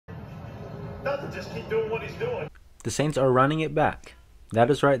Nothing, just keep doing what he's doing. The Saints are running it back. That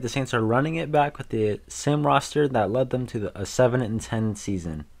is right. The Saints are running it back with the same roster that led them to a 7-10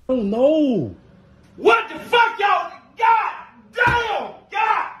 season. Oh no! What the fuck, y'all? God damn!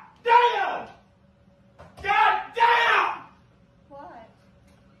 God damn! God damn! What?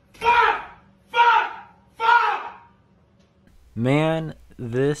 Fuck! Fuck! Fuck! Man,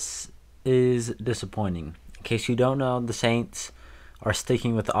 this is disappointing. In case you don't know, the Saints are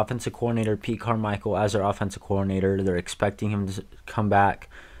sticking with the offensive coordinator Pete Carmichael as their offensive coordinator. They're expecting him to come back,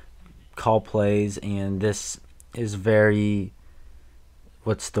 call plays, and this is very,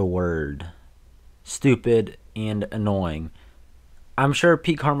 what's the word? Stupid and annoying. I'm sure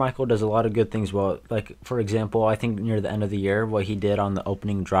Pete Carmichael does a lot of good things well. Like, for example, I think near the end of the year, what he did on the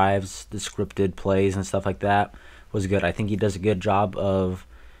opening drives, the scripted plays and stuff like that was good. I think he does a good job of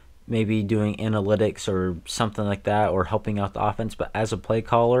maybe doing analytics or something like that, or helping out the offense. But as a play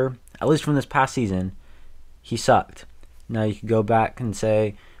caller, at least from this past season, he sucked. Now you could go back and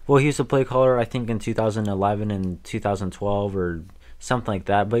say, well, he was a play caller I think in 2011 and 2012 or something like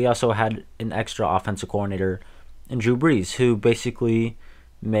that. But he also had an extra offensive coordinator in Drew Brees, who basically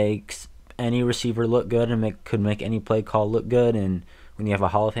makes any receiver look good and could make any play call look good. And when you have a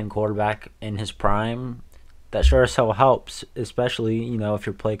Hall of Fame quarterback in his prime, that sure as hell helps, especially, if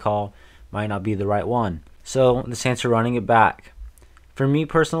your play call might not be the right one. So the Saints are running it back. For me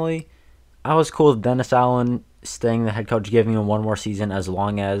personally, I was cool with Dennis Allen staying the head coach, giving him one more season as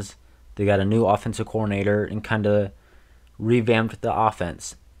long as they got a new offensive coordinator and kind of revamped the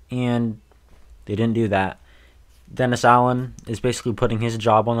offense. And they didn't do that. Dennis Allen is basically putting his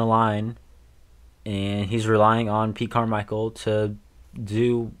job on the line, and he's relying on Pete Carmichael to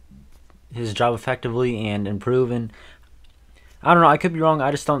do his job effectively and improve. And I don't know, I could be wrong.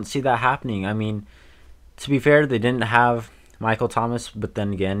 I just don't see that happening. I mean, to be fair, they didn't have Michael Thomas, but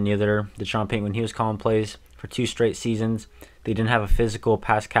then again, neither did Sean Payton when he was calling plays for 2 straight seasons. They didn't have a physical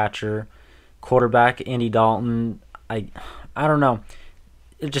pass catcher. Quarterback Andy Dalton, I don't know.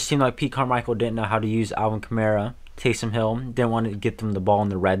 It just seemed like Pete Carmichael didn't know how to use Alvin Kamara. Taysom Hill didn't want to get them the ball in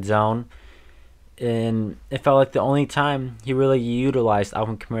the red zone. And it felt like the only time he really utilized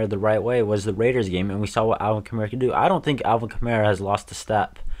Alvin Kamara the right way was the Raiders game, and we saw what Alvin Kamara could do. I don't think Alvin Kamara has lost a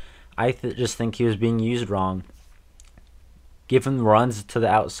step. I just think he was being used wrong. Give him runs to the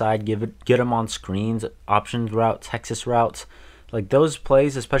outside, get him on screens, option routes, Texas routes. Like those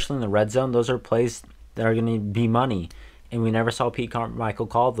plays, especially in the red zone, those are plays that are going to be money, and we never saw Pete Carmichael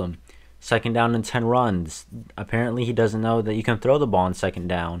call them. 2nd down and 10 runs. Apparently he doesn't know that you can throw the ball on 2nd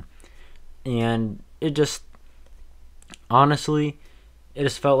down. And it just, honestly, it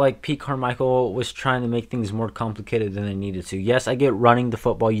just felt like Pete Carmichael was trying to make things more complicated than they needed to. Yes, I get running the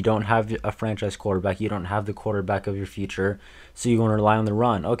football. You don't have a franchise quarterback. You don't have the quarterback of your future, so you're going to rely on the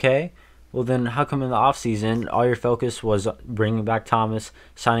run. Okay, well then how come in the offseason all your focus was bringing back Thomas,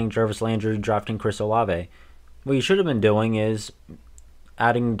 signing Jarvis Landry, drafting Chris Olave? What you should have been doing is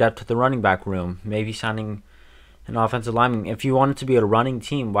adding depth to the running back room, maybe signing an offensive lineman. If you wanted to be a running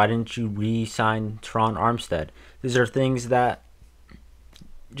team, why didn't you re-sign Teron Armstead? These are things that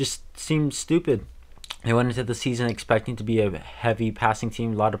just seem stupid. They went into the season expecting to be a heavy passing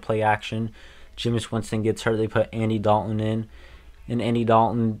team, a lot of play action. Jameis Winston gets hurt. They put Andy Dalton in, and Andy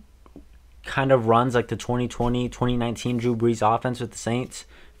Dalton kind of runs like the 2020, 2019 Drew Brees offense with the Saints,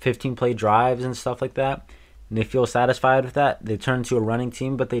 15-play drives and stuff like that. And they feel satisfied with that. They turn into a running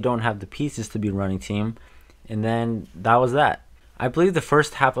team, but they don't have the pieces to be a running team. And then that was that. I believe the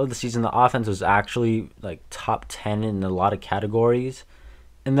first half of the season, the offense was actually like top 10 in a lot of categories.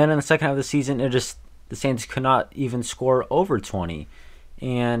 And then in the second half of the season, the Saints could not even score over 20.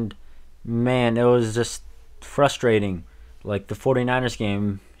 And man, it was just frustrating. Like the 49ers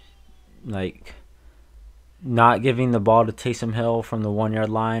game, like not giving the ball to Taysom Hill from the 1-yard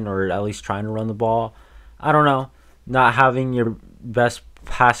line, or at least trying to run the ball. I don't know. Not having your best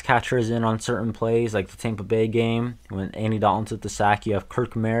pass catchers in on certain plays, like the Tampa Bay game when Andy Dalton took the sack. You have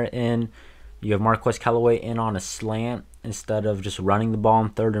Kirk Merritt in. You have Marquez Callaway in on a slant instead of just running the ball on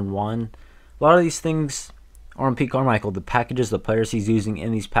 3rd and 1. A lot of these things are on Pete Carmichael. The packages, the players he's using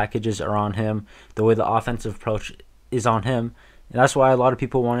in these packages are on him. The way the offensive approach is on him. And that's why a lot of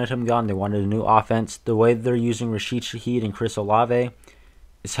people wanted him gone. They wanted a new offense. The way they're using Rashid Shaheed and Chris Olave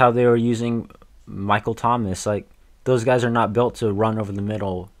is how they were using Michael Thomas. Like, those guys are not built to run over the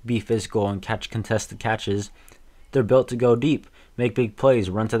middle, be physical, and catch contested catches. They're built to go deep, make big plays,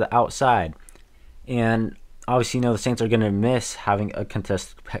 run to the outside. And obviously, the Saints are going to miss having a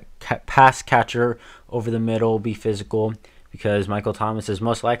contested pass catcher over the middle, be physical, because Michael Thomas is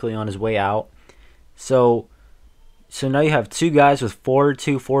most likely on his way out. So So now you have two guys with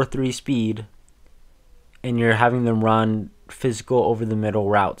 4.2, 4.3 speed, and you're having them run physical over the middle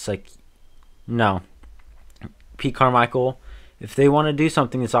routes. Like, no. Pete Carmichael, if they want to do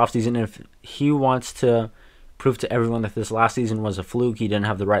something this offseason, if he wants to prove to everyone that this last season was a fluke, he didn't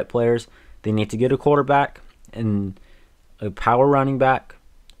have the right players, they need to get a quarterback and a power running back,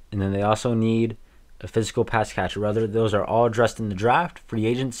 and then they also need a physical pass catcher. Whether those are all addressed in the draft, free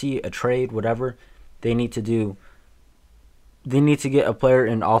agency, a trade, whatever, they need to do. They need to get a player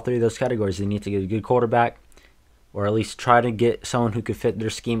in all three of those categories. They need to get a good quarterback, or at least try to get someone who could fit their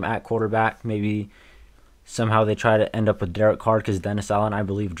scheme at quarterback. Maybe somehow they try to end up with Derek Carr because Dennis Allen, I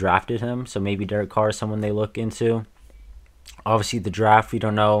believe, drafted him. So maybe Derek Carr is someone they look into. Obviously, the draft, we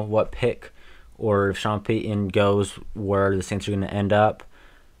don't know what pick or if Sean Payton goes where the Saints are going to end up.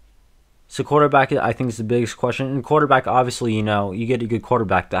 So quarterback, I think, is the biggest question. And quarterback, obviously, you get a good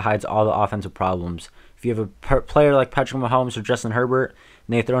quarterback that hides all the offensive problems. If you have a player like Patrick Mahomes or Justin Herbert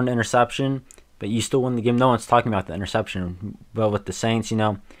and they throw an interception, but you still win the game, no one's talking about the interception. But with the Saints,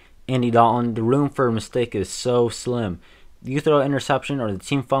 Andy Dalton, the room for a mistake is so slim. You throw an interception or the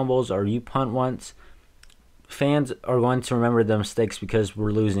team fumbles or you punt once, fans are going to remember the mistakes because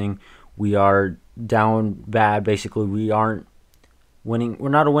we're losing. We are down bad. Basically, we aren't winning. We're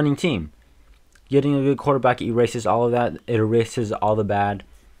not a winning team. Getting a good quarterback erases all of that. It erases all the bad.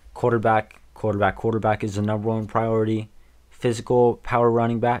 Quarterback is the number one priority. Physical power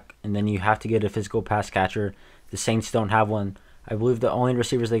running back, and then you have to get a physical pass catcher. The Saints don't have one. I believe the only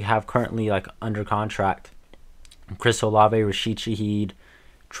receivers they have currently under contract: Chris Olave, Rashid Shaheed,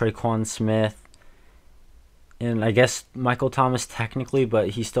 Traquan Smith, and I guess Michael Thomas technically,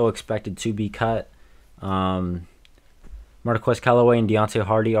 but he's still expected to be cut. Marquez Callaway and Deontay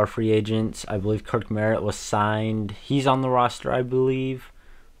Hardy are free agents. I believe Kirk Merritt was signed. He's on the roster, I believe.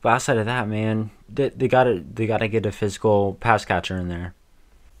 But outside of that, man, they gotta get a physical pass catcher in there.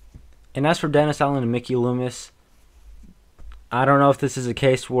 And as for Dennis Allen and Mickey Loomis, I don't know if this is a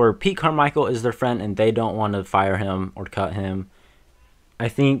case where Pete Carmichael is their friend and they don't want to fire him or cut him. I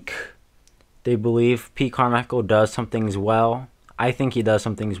think they believe Pete Carmichael does some things well. I think he does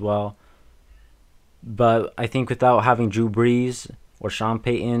some things well. But I think without having Drew Brees or Sean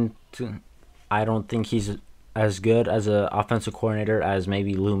Payton, I don't think he's as good as an offensive coordinator as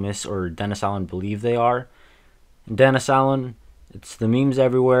maybe Loomis or Dennis Allen believe they are. And Dennis Allen, it's the memes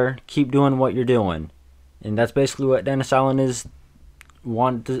everywhere. Keep doing what you're doing. And that's basically what Dennis Allen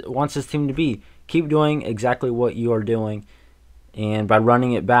wants his team to be. Keep doing exactly what you are doing. And by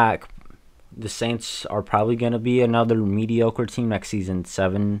running it back, the Saints are probably going to be another mediocre team next season.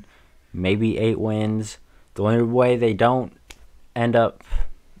 7, maybe 8 wins. The only way they don't end up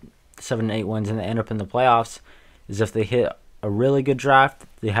 7 and 8 wins and they end up in the playoffs is if they hit a really good draft,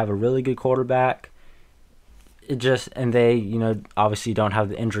 they have a really good quarterback. And they, obviously don't have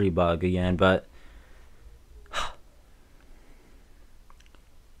the injury bug again, but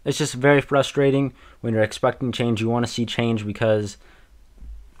it's just very frustrating when you're expecting change. You want to see change because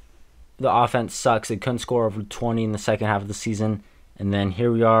the offense sucks. It couldn't score over 20 in the second half of the season, and then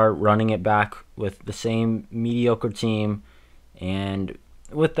here we are running it back with the same mediocre team. And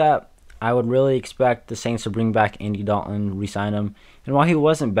with that, I would really expect the Saints to bring back Andy Dalton, re-sign him. And while he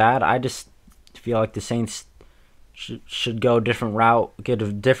wasn't bad, I just feel like the Saints should go a different route, get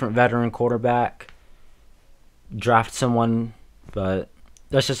a different veteran quarterback, draft someone. But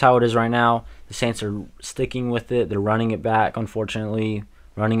that's just how it is right now. The Saints are sticking with it. They're running it back, unfortunately,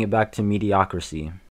 running it back to mediocrity.